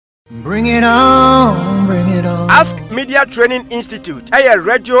Bring it on, bring it on. Ask Media Training Institute, a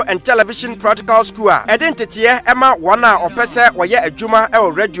radio and television practical school. Identity Emma Wana or Pesa or a Juma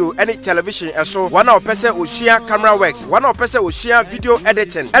or radio any television and so one or Pesa Usia camera works, one or Pesa Usia video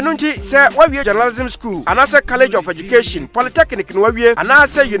editing. Anunti say Wabia Journalism School, another College of Education, Polytechnic Nwabia,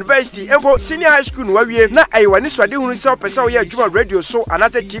 another University, Embo Senior High School Nwabia, na Iwaniswadi Unisa Pesa or Juma radio so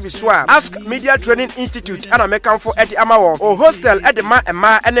another TV swam. Ask Media Training Institute and American for Eddie Amawo or hostel at the Ma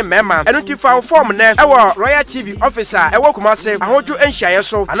and the Mema. And file form ne our Royal TV officer ewo Kumase ahoju enhyaye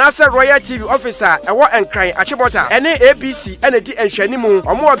so anasa Royal TV officer ewo enkran achibota ene ABC ene di enhwani mu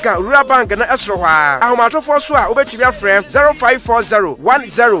omo ga rural bank na esro hwa ahomatofo so a obetumi afrem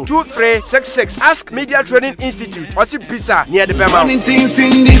 0540102366. Ask Media Training Institute osi bisa near the Bema. Things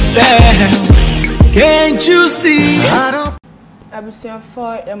in this town, can't you see? Abusia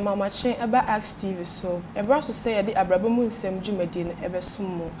for a mama chain about Ask TV so a brass to say the Abrabamu Sam Jumedin ever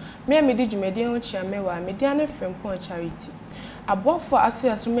sumo. Me did Jumedian Chamewa, Mediana from Point Charity. A bought for us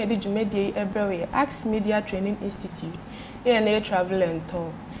as made Jumedi everywhere Ask Media Training Institute, A&A Travel and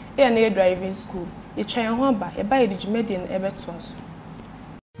Tour, A&A Driving School, a chain homba, a by the Jumedian ever twas.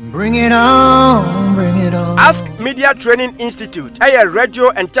 Bring it on, bring it on. Ask Media Training Institute, a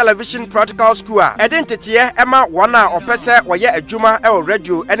radio and television practical school. Identity Emma Wana or Pesa or a Juma or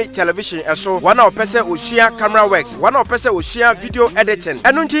radio any television and so one or Pesa Usia camera works, one or Pesa Usia video editing.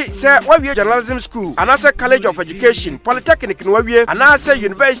 Anunti say Wabia Journalism School, another College of Education, Polytechnic Nwabia, another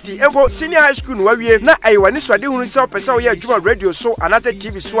University, Embo Senior High School Nwabia, na Iwaniswadi Unisa Pesa or Juma radio so another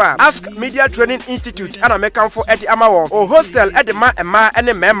TV swam. Ask Media Training Institute and American for Eddie Amawo or hostel at the Ma and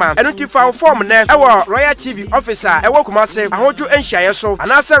the Mema. And file form ne our Royal TV officer ewo Kumase ahoju enhyaye so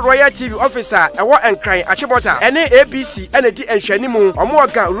anasa Royal TV officer ewo enkran achibota ene ABC ene di enhwani mu omo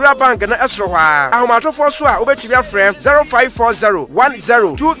ga rural bank na esro hwa ahomatofo so a obetumi afrem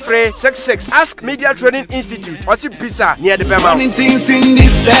 0540102366. Ask Media Training Institute osi bisa near the Bema. Things in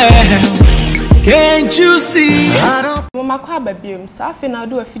this town, can't you see? Mama kwa babium safi na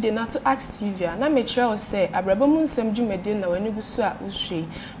do afide na to Ask TV na me kire o say Abrabamu nsam Jumedi na wani gusu a uhwe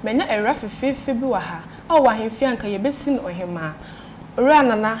menya era fefefe bi wa ha a wa hemfi anka ye besin ohema ora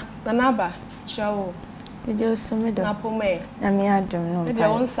nana aba chawo Video sumido na pome na mi adum no de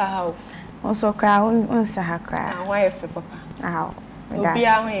won sa ha o won so kra won sa ha kra wa ye fe papa obi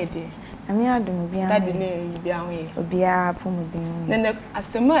a ho ye de na mi adum obi a dadi ne obi a ho ye obi a pomuden ne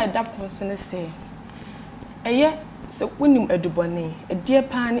asema edapon so ne say eye se wonim edubone edie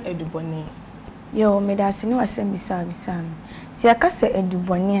pan edubone yo me da se ni wasem bisa si akase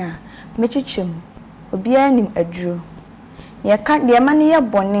edubone a mechichem obi a nim aduro ye ka de ma ne ye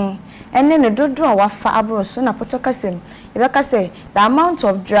bone ene ne dodo a wafa abro so na potokasem e be kase the amount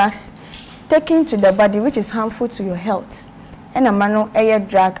of drugs taken to the body which is harmful to your health and a mano eye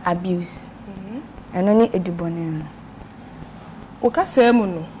drug abuse eno ni edubone no o kase mu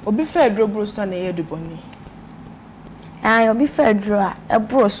no obi fa aduro bro so na ye edubone obi fa aduro a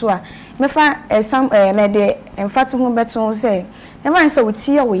ebro so a me fa some me de emfatu ho beto say e man say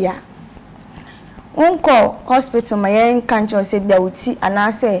wuti ye wo ya unko hospital ma yen kancho say bia wuti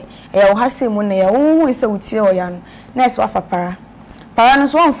ana say e wo hasemu na ye wo say wuti ye wo ya no nurse wa fa para no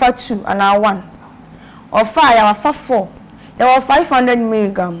so on fa 2 ana 1 or 5 ya wa fa 4 there were 500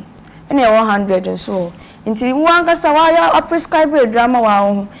 mg and there were 100 so until one kasa wa ya prescribe a drama wa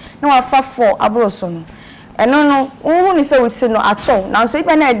ho na wa fa 4 abro so no no who ni say wuti no at all now so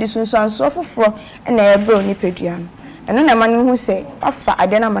ibe na edisunso so foforo na e bro ni pedua no na man hu say afa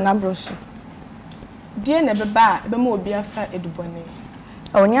ade na man abro so die na beba ebe ma obi afa edubone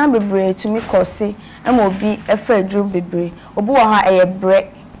onya bebre tumi kose e ma obi afa eduru bebre obi wo ha eye bre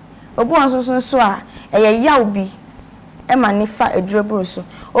obi won so a eye ya obi e ma ni fa eduru bro so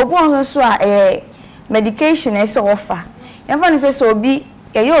obi won so a eye medication e se offer e fa ni say so obi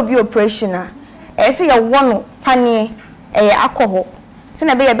eye obi operation a e se ye wono pane eye alcohol se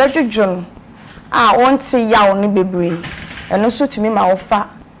na be ye bedwodwo no a wonte yawo ni bebre eno so tumi ma offer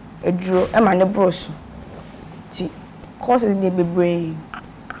eduru e ma ne bro so ti cause de bebre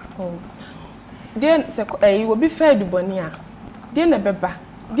den se will be fair du bonia den na beba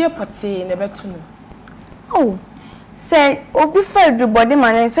den pati na betu no say obi fair du body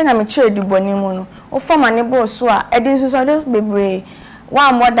man say na me chere du boni mu no o fa mane bo so a edin so so de bebre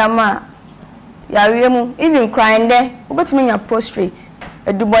wa modama ya wiemu even crying there obetumi nya prostrate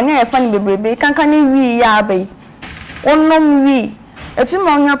edu boni e fa ni bebre kankan ni wi ya abai onom wi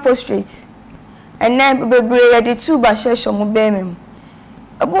etuma nya prostrate ene bebre ya de tuba shesho mu be mem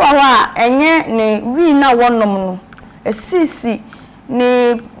abu wa enye ne wi na wonom no esisi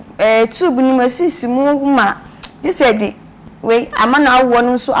ni tube ni masisi mu ma this said we amana wo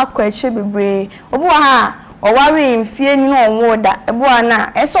no so akọ eche bebre obu ha oware mfie ni no onwo da ebu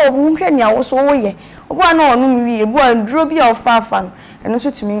ana eso obu hwe ni awo so wo ye obu ana onu wi ebu anduro bi ofafa no eno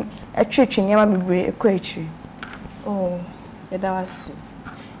so tumi atwetwe nyama bebre ekọ echi oh yeda wasi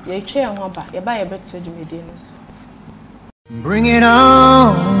ye twe ho ba ye ba ye beto adwumede no so. Bring it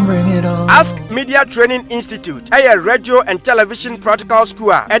on, bring it on. Ask Media Training Institute, a radio and television practical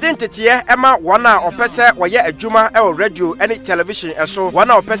school. Identity Emma Wana or Pesa or a Juma or radio and television so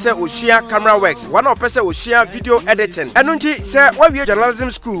one or Pesa Usia camera works, one or Pesa Usia video editing. And until say what we journalism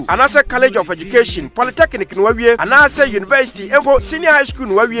school, another college of education, polytechnic in Wavie, another university, Evo senior high school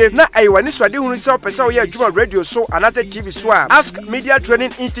in Wavie, na I want to do himself Pesa or Juma radio so another TV swap. Ask Media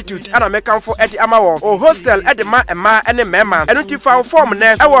Training Institute and American for Eddie Amawo or hostel at the Ma and the Emma, and if I form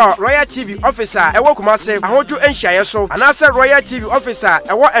ne our Royal TV officer, I walk myself, I want to ensure so, and as a Royal TV officer,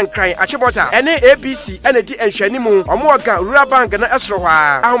 I want and cry at Chibota, and ABC, and the Enshanimu, or more can Rurabank and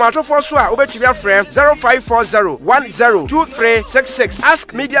Esroha. I want to force over to your friend 0540 102366.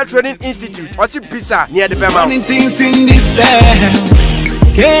 Ask Media Training Institute or see pizza near the Bema. Things in this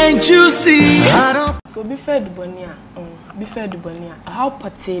town, can't you see? So be fair to Bonia, be fair to Bonia. How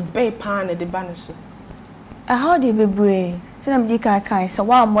pate bay pan at the banner so. How dey bebre say na me kan so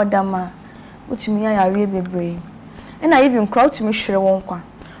wa modama utumi ya yare bebre and I even crowd to me hwere won kwa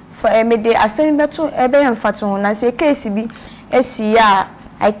for me dey asem beto ebe yem fato na say case bi esi ya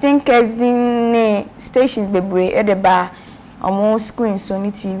I think has been stations bebre e de ba omo screen so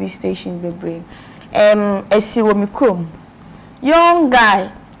ni TV station bebre esi wo mi krom young guy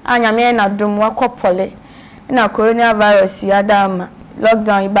anyame na dom wakopole na coronavirus ya dama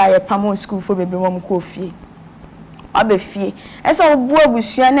lockdown iba ye pamo school for bebre wo mu ko fie abefie ese obu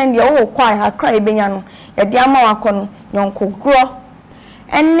abusua na nde wo kwa akra ibenya no ye de ama wakọ no yonkogro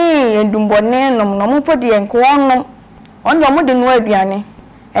ene endumbone nom no mo podi enko onno ondo mo de no aduane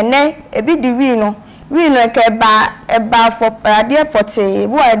ene ebi di wi no ke eba for ade pote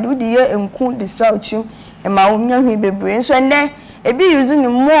bu adu di ye enku distract e ma onya hwi bebre so ene ebi use ni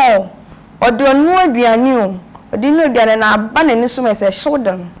mo odo no aduane o odi no aduane na aba na ni so mese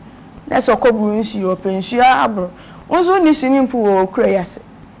shoulder na so koburu nsu yo pensua abro onzo ni swimming pool o kreyase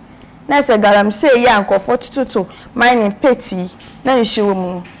na se garam say ya nkofo tututu mining peti na nhyewo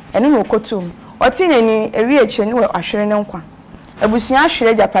mu ene no kotom oti nani ewi eche ni we ahwere ne nkwa abusua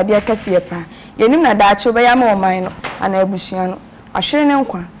ahwere japade akase pa yenim na daacho be ya ma oman no ana abusua no ahwere ne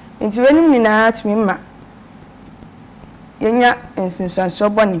nkwa nti wenim ni na atumi ma yenya ensunsanso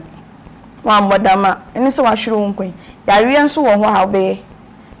boni wa modama ene so ahwere wonkwan ya rie nso wo ho ha be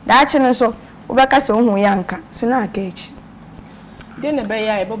daache ne so obeka se ohun yanka so na akechi de ne be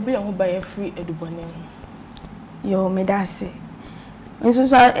ya e bobo ho ba ya free edubone yo me dase nso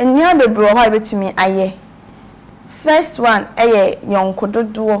so enya bebro ho betimi aye first one eye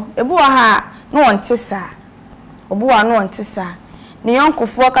yonkododo ebu ha no ontisa obu wa no ontisa ne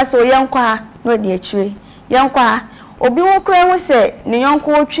yonkofo ka se oyenko ha no de akire yenko ha obi wo kra hu se ne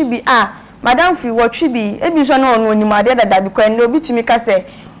yonko otwi bi madam fi wo twi bi ebi so na ono onimade dada bi kwa ne obi tumi ka se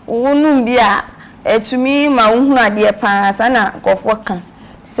wonu bia etumi ma wohunu ade pa sana kofo kan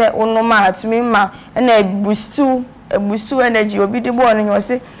se onu ma atumi ma na boostu energy obi de bo no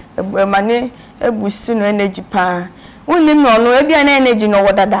nyose mane boostu no energy pa wonim no no ebia na energy no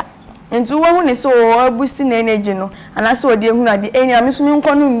wodada nti wo hu ne so boostu na energy no ana so ode ehunu ade eni amiso mi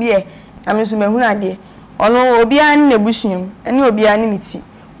nko no mbie amiso mehunu ade ono obi an na busunyum eni obi an ni ti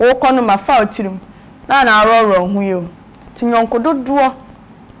wo kono ma fa otirim na aroro hu yo tinyonko dodo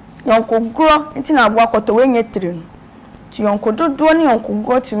yonkogro nti na abua koto wenye tirim ti yonko dodo ni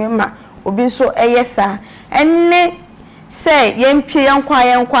yonkogro timi ma obi so eyesa enne se yempie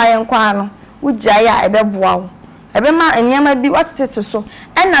yankwa no ugya ya ebeboa wo ebe ma enyama bi watete so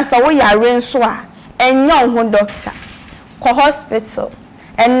enna sa wo yare nso a enya ho doctor ko hospital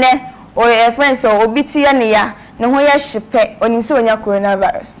enne o e friends obi tie ne ya ne ho ya hyepe onim se onya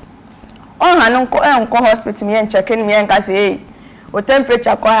coronavirus on hanu ko hospital me check ni me nka se o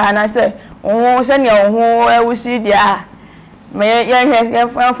temperature ko ha na se o se ne o ewusi dia me ye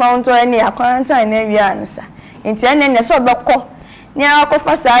found to any quarantine na wi ansa nti enne ne so bekọ ni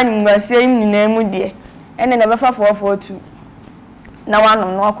akọfa saa ni ngase nyina mu de enne na befa 442 na wano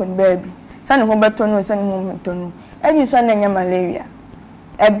no akọ baby sane ho beto no sane ho beto no ebi so na nya malaria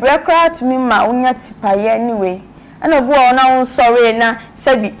e breakfast mi ma unya tipaye anyway ana bu o na sorry na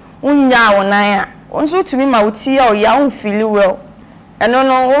sabi unya wona ya onso tumi ma uti ya o ya un feel well eno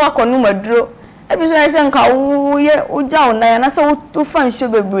no wo akọ no maduro ebi so ese nka wo ye uja wona ya na se wo fan show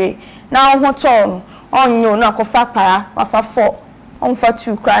bebre na ho to onyo na akọfa para wafa 4 onfa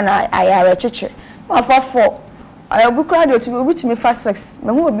 2 kra na ayare chiche wafa 4 obi kura de obi tumi fa sex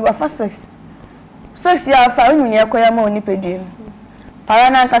me hu obi wa fa sex ya fa onum ye koya ma oni pediem para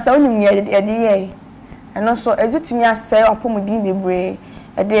na nkasa onum ye de ye eno so ezutumi asɛ apomudin bebre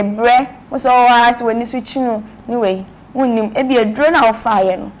e de bre wo so wa se wani so chinu ni we wonim e bi eduro na wo fa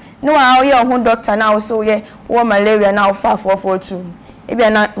ye no ne wa ye ho doctor na wo so ye wo malaria na wo fa 442 e bi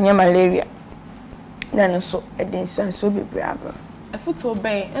na nye malaria na no so e de so bebre abro efuto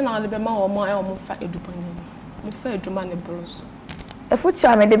ben e na de be ma wo mo e wo mo fa edupani mo fa eduma ne bros efuto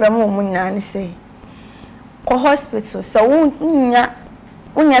a me de be ma wo mo nyina ne sei ko hospital so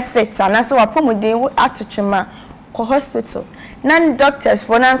unya fit na so wapomudin atochima ko hospital nan doctors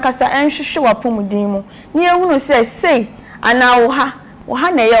for nan kasa enhwehwe wapomudin mu ni ehunu say ana wo ha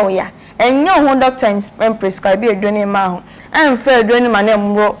na ye wo ya enye ho doctor in prescribe edoni ma ho emfa edoni ma na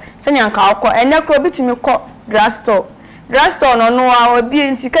mro senya nka akọ ene kro bitimi kọ drugstore no a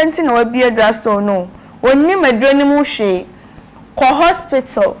obi ntikanti na obi drugstore no onni medoni mu hwe ko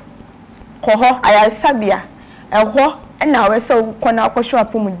hospital ko ho ayasabia eho na we so kona akosho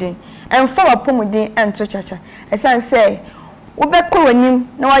apomudin emfa apomudin ento chacha esan say wo be ko wanim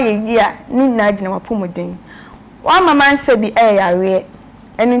na wa ye yi a ni na gina apomudin wa mama nse bi yare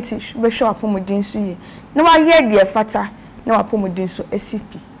eniti be hwo apomudin so yi na wa ye de fata na apomudin so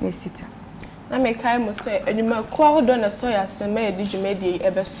esipi na sita na me kai mo say enuma ko ahodo na so ya se me di djumedi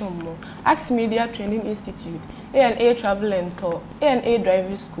ebesom mo Ax Media Training Institute A&A Travel and Tour A&A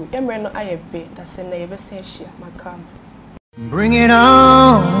Driving School emre no ayebe da se na yebese hia makam. Bring it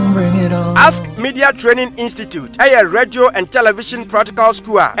on, bring it on. Ask Media Training Institute, a radio and television practical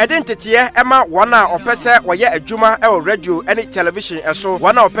school. Identity Emma wana opese waye adwuma e radio and television eso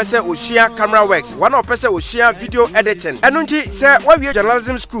wana opese osua camera works wana opese osua video editing. Enunti se wawie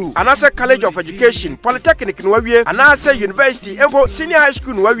journalism school, anase college of education, polytechnic no wawie, anase university, embo senior high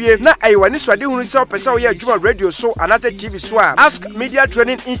school no wawie na ayiwani swade hunu se opese waye adwuma radio so anase TV so. Ask Media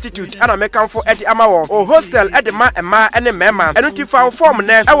Training Institute ana mekanfo edi amawo o hostel edema ema ene mema enuti file form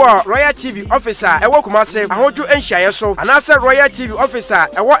ne ewo Royal TV officer ewo Kumase ahoju enhyaye so anase Royal TV officer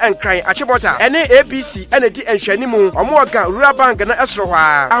ewo Enkran Achibota ene ABC ene di enhwani mu omoga Rural Bank na esro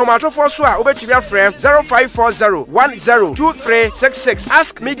hwa ahomatofo so a obetumi afrɛ 0540102366.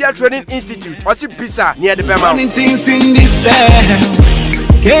 Ask Media Training Institute osi bisa near the Bema. Things in this town,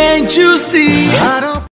 can't you see?